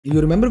You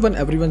remember when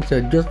everyone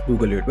said just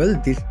Google it? Well,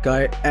 this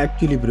guy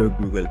actually broke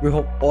Google. We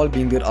have all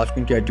been there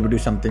asking ChatGPT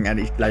something and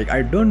it's like,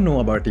 I don't know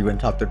about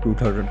events after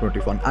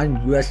 2021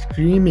 and you are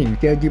screaming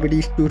ChatGPT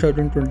is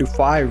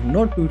 2025,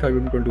 not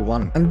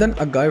 2021. And then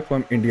a guy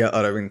from India,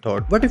 Aravind,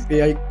 thought, what if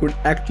AI could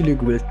actually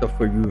Google stuff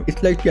for you?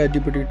 It's like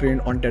ChatGPT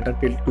trained on data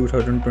till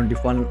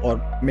 2021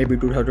 or maybe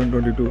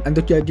 2022 and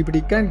the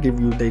ChatGPT can give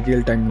you the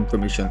real-time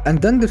information.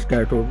 And then this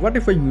guy thought, what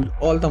if I use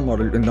all the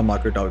models in the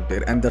market out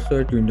there and the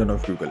search engine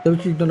of Google? The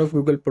search engine of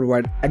Google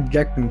provide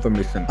exact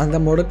information and the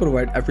model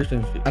provide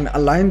efficiency and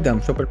align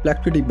them so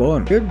Perplexity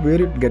burn. Here's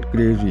where it get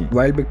crazy.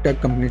 While big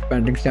tech companies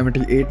spending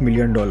 $78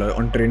 million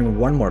on training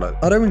one model,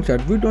 Aravind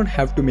said we don't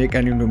have to make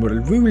any new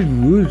model. We will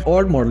use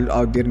all models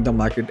out there in the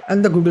market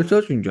and the Google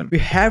search engine. We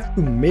have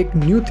to make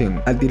new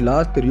thing. At the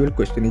last, the real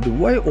question is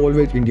why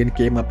always Indian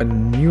came up a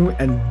new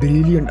and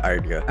brilliant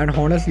idea. And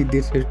honestly,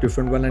 this is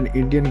different when an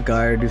Indian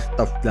guy did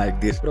stuff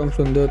like this. From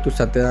Sundar to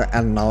Satya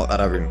and now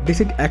Aravind. This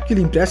is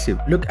actually impressive.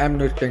 Look, I'm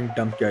not saying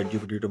dump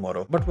ChatGPT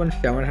tomorrow, but when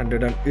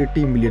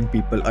 780 million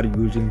people are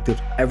using this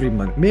every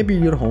month, maybe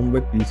your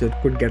homework research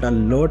could get a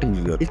lot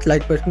easier. It's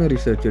like personal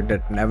researcher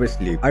that never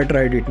sleep. I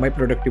tried it, my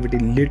productivity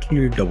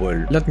literally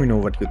doubled. Let me know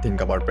what you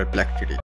think about Perplexity.